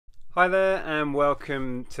Hi there and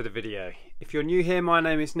welcome to the video. If you're new here, my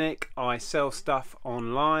name is Nick. I sell stuff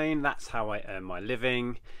online. That's how I earn my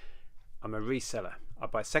living. I'm a reseller. I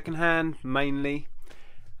buy secondhand mainly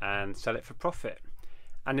and sell it for profit.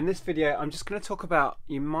 And in this video, I'm just going to talk about,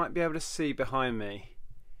 you might be able to see behind me,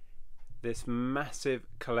 this massive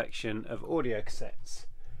collection of audio cassettes.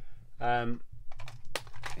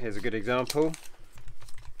 Here's a good example.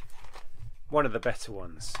 One of the better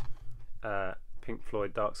ones. Pink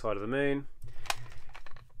Floyd Dark Side of the Moon,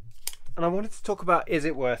 and I wanted to talk about, is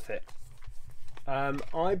it worth it?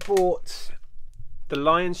 I bought the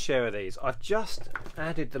lion's share of these. I've just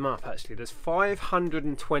added them up actually. There's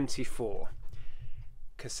 524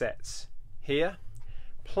 cassettes here,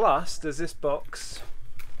 plus there's this box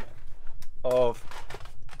of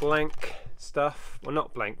blank stuff, well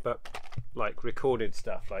not blank but like recorded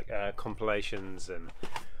stuff, like compilations and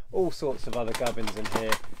all sorts of other gubbins in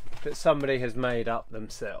here that somebody has made up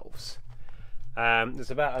themselves.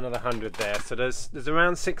 There's about another 100 there, so there's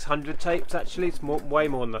around 600 tapes actually. It's way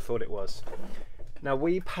more than I thought it was. Now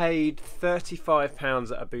we paid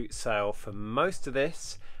 £35 at a boot sale for most of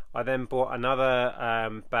this. I then bought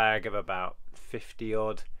another bag of about 50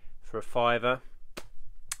 odd for a £5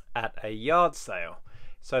 at a yard sale.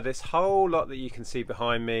 So this whole lot that you can see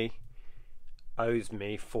behind me owes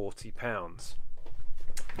me £40.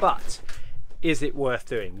 But is it worth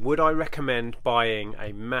doing? Would I recommend buying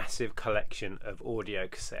a massive collection of audio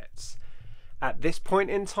cassettes? At this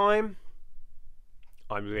point in time,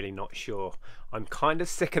 I'm really not sure. I'm kind of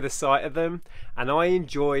sick of the sight of them, and I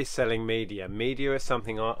enjoy selling media. Media is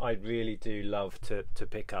something I really do love to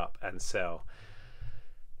pick up and sell.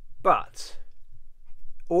 But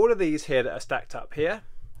all of these here that are stacked up here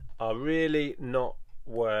are really not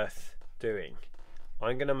worth doing.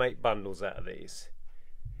 I'm going to make bundles out of these.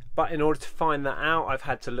 But in order to find that out, I've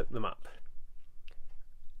had to look them up.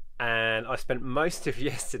 And I spent most of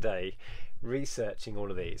yesterday researching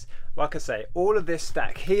all of these. Like I say, all of this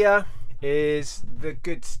stack here is the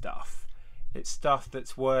good stuff. It's stuff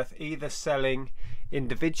that's worth either selling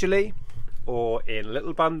individually or in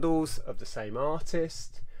little bundles of the same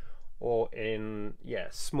artist, or in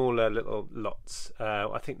smaller little lots.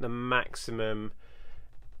 I think the maximum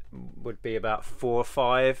would be about 4 or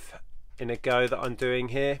 5 in a go that I'm doing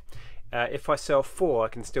here. If I sell 4, I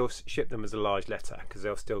can still ship them as a large letter because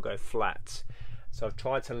they'll still go flat. So I've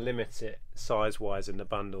tried to limit it size wise in the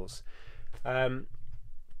bundles. So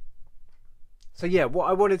yeah,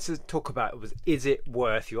 what I wanted to talk about was, is it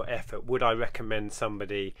worth your effort? Would I recommend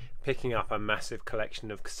somebody picking up a massive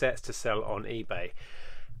collection of cassettes to sell on eBay?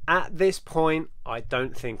 At this point, I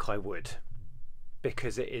don't think I would,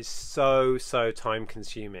 because it is so time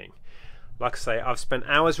consuming. Like I say, I've spent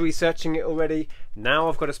hours researching it already. Now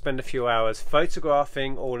I've got to spend a few hours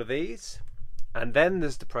photographing all of these. And then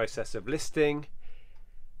there's the process of listing.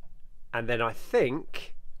 And then I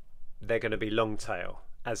think they're going to be long tail.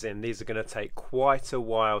 As in, these are going to take quite a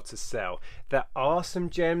while to sell. There are some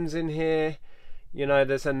gems in here. You know,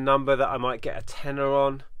 there's a number that I might get a tenner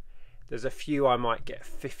on. There's a few I might get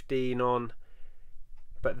 15 on.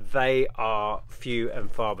 But they are few and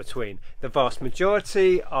far between. The vast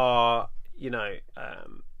majority are, you know,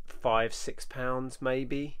 £5–6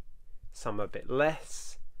 maybe, some a bit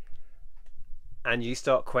less, and you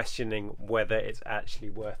start questioning whether it's actually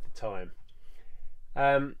worth the time.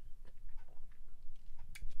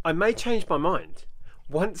 I may change my mind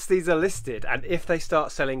once these are listed, and if they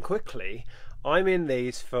start selling quickly, I'm in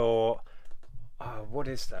these for what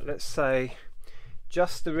is that? Let's say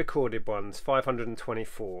just the recorded ones,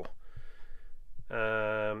 524.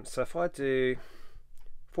 So if I do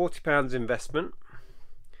 £40 investment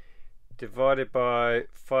divided by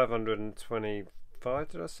 525,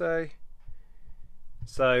 did I say?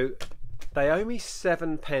 So they owe me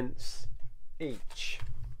 7p each.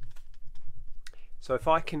 So if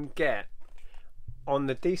I can get on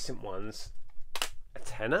the decent ones a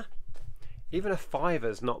tenner, even a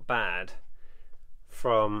 £5's not bad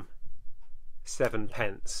from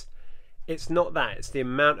 7p. It's not that, it's the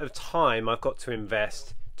amount of time I've got to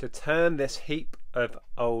invest to turn this heap of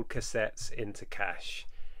old cassettes into cash.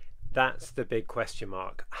 That's the big question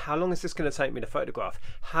mark. How long is this going to take me to photograph?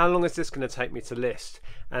 How long is this going to take me to list?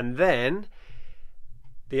 And then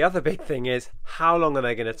the other big thing is, how long are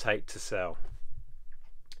they going to take to sell?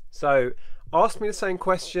 So ask me the same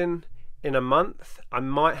question in a month, I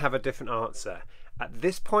might have a different answer. At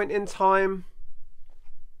this point in time,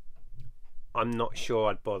 I'm not sure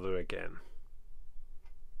I'd bother again,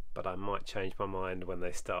 but I might change my mind when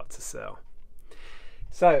they start to sell.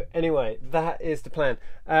 So anyway, that is the plan.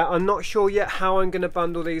 I'm not sure yet how I'm going to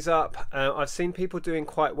bundle these up. I've seen people doing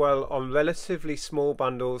quite well on relatively small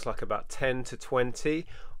bundles, like about 10 to 20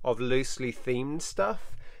 of loosely themed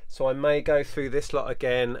stuff. So I may go through this lot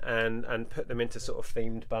again and put them into sort of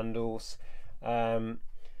themed bundles. A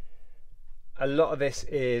lot of this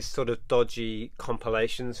is sort of dodgy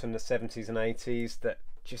compilations from the 70s and 80s that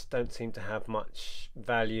just don't seem to have much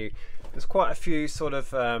value. There's quite a few sort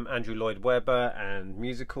of Andrew Lloyd Webber and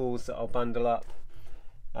musicals that I'll bundle up.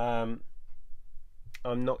 I'm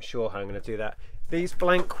not sure how I'm going to do that. These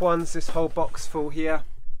blank ones, this whole box full here,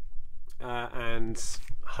 and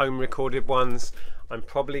home recorded ones, I'm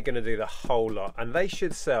probably going to do the whole lot, and they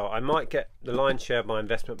should sell. I might get the lion's share of my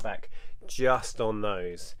investment back just on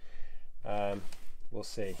those. We'll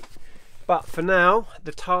see. But for now,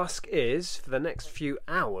 the task is, for the next few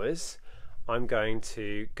hours, I'm going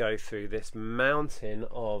to go through this mountain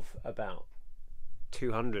of about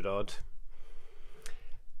 200 odd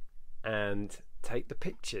and take the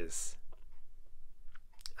pictures.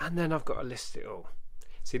 And then I've got to list it all.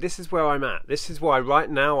 See, this is where I'm at. This is why right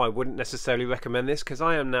now I wouldn't necessarily recommend this, because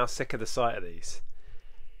I am now sick of the sight of these.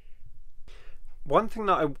 One thing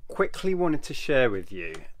that I quickly wanted to share with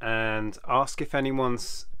you and ask if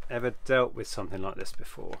anyone's ever dealt with something like this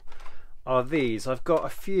before are these. I've got a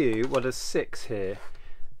few, well there's 6 here,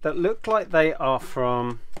 that look like they are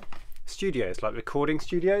from studios, like recording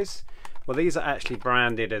studios. Well, these are actually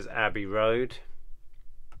branded as Abbey Road,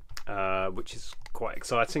 which is quite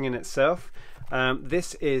exciting in itself.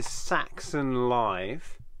 This is Saxon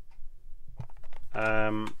Live.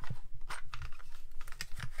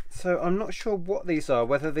 So I'm not sure what these are,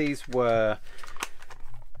 whether these were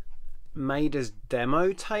made as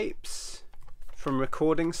demo tapes from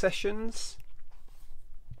recording sessions.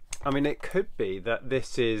 I mean, it could be that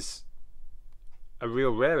this is a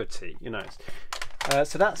real rarity, you know.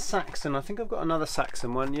 So that's Saxon. I think I've got another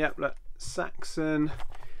Saxon one. Yep, look, Saxon.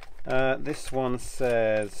 This one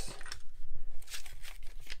says,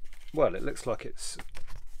 well, it looks like it's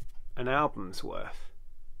an album's worth.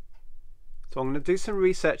 So I'm going to do some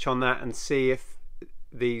research on that and see if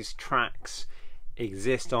these tracks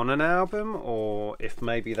exist on an album, or if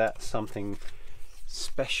maybe that's something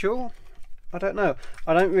special. I don't know.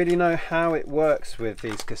 I don't really know how it works with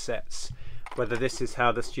these cassettes, whether this is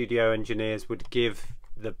how the studio engineers would give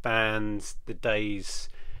the bands the day's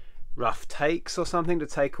rough takes or something to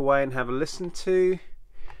take away and have a listen to.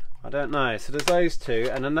 I don't know. So there's those two,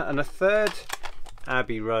 and a third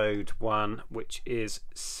Abbey Road one, which is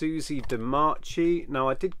Susie DeMarchi. Now,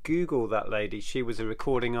 I did Google that lady. She was a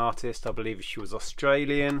recording artist. I believe she was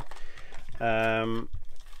Australian. And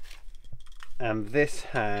this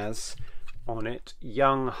has on it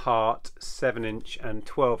Young Heart 7-inch and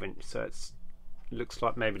 12-inch. So it looks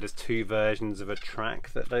like maybe there's 2 versions of a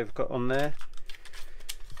track that they've got on there.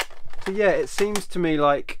 So yeah, it seems to me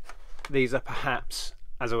like these are perhaps,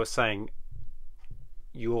 as I was saying,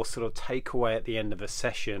 your sort of takeaway at the end of a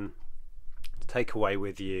session, take away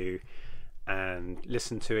with you and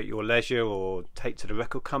listen to at your leisure, or take to the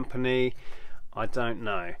record company. I don't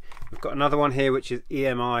know. We've got another one here which is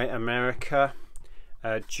EMI America,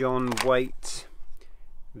 John Waite,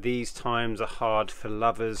 These Times Are Hard for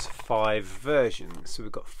Lovers, 5 versions. So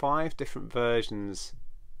we've got 5 different versions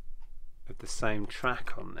of the same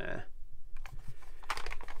track on there.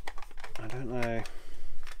 I don't know.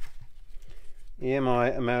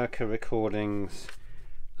 EMI America Recordings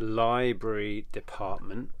Library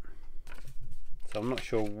Department. So I'm not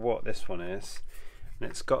sure what this one is. And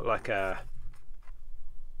it's got like a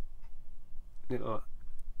little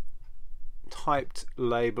typed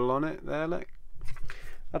label on it there, look.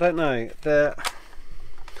 I don't know.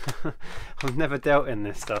 I've never dealt in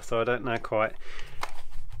this stuff, so I don't know quite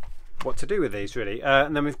what to do with these really.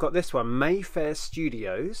 And then we've got this one, Mayfair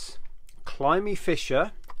Studios, Climby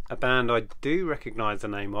Fisher, a band I do recognise the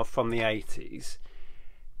name of from the 80s,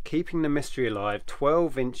 Keeping the Mystery Alive,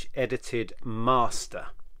 12-inch edited master.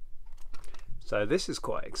 So this is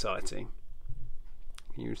quite exciting.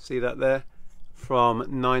 Can you see that there? From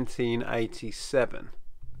 1987.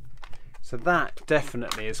 So that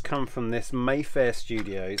definitely has come from this Mayfair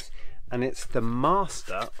Studios, and it's the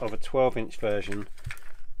master of a 12-inch version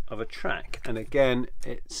of a track. And again,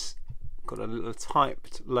 it's got a little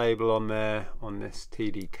typed label on there on this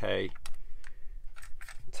TDK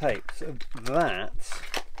tape. So that,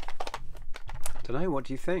 I don't know, what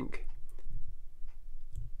do you think?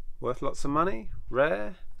 Worth lots of money?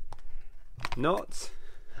 Rare? Not?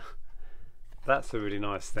 That's a really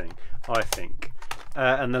nice thing, I think.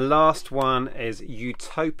 And the last one is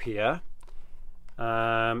Utopia.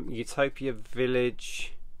 Utopia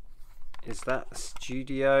Village Is that a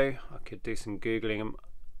studio? I could do some googling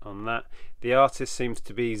on that. The artist seems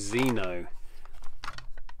to be Zeno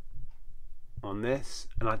on this,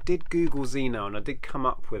 and I did Google Zeno and I did come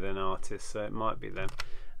up with an artist, so it might be them.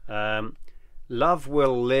 Love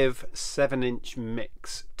Will Live 7-inch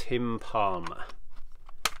mix, Tim Palmer.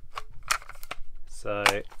 So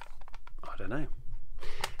I don't know.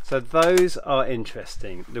 So those are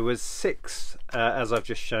interesting. There was 6 as I've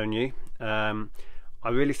just shown you. I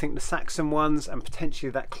really think the Saxon ones and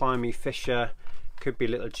potentially that Climby Fisher could be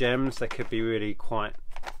little gems. They could be really quite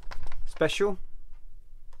special,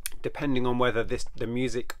 depending on whether the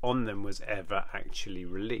music on them was ever actually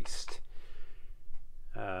released.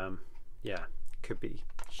 Yeah, could be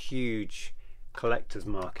huge collector's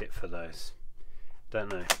market for those.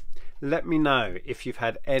 Don't know. Let me know if you've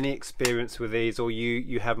had any experience with these, or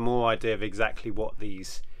you have more idea of exactly what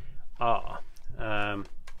these are.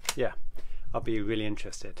 Yeah, I'll be really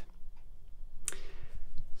interested.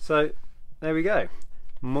 So there we go.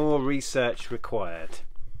 More research required.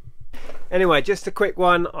 Anyway, just a quick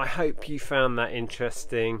one. I hope you found that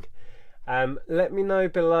interesting. Let me know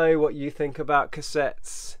below what you think about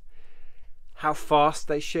cassettes, how fast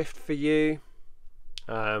they shift for you,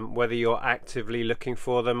 whether you're actively looking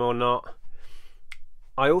for them or not.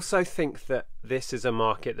 I also think that this is a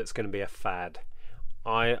market that's going to be a fad.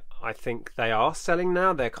 I think they are selling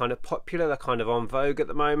now. They're kind of popular. They're kind of on vogue at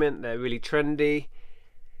the moment. They're really trendy.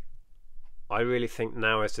 I really think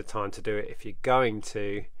now is the time to do it if you're going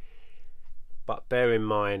to. But bear in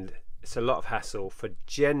mind, it's a lot of hassle for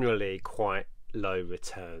generally quite low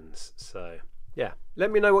returns. So yeah,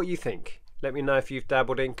 let me know what you think. Let me know if you've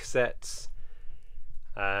dabbled in cassettes.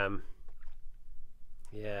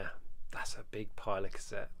 Yeah, that's a big pile of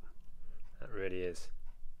cassette. That really is.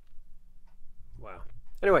 Wow.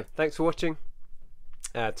 Anyway, thanks for watching.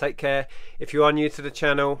 Take care. If you are new to the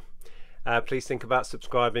channel, please think about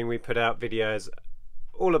subscribing. We put out videos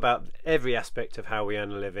all about every aspect of how we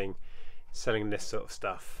earn a living selling this sort of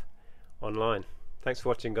stuff online. Thanks for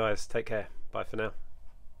watching, guys. Take care. Bye for now.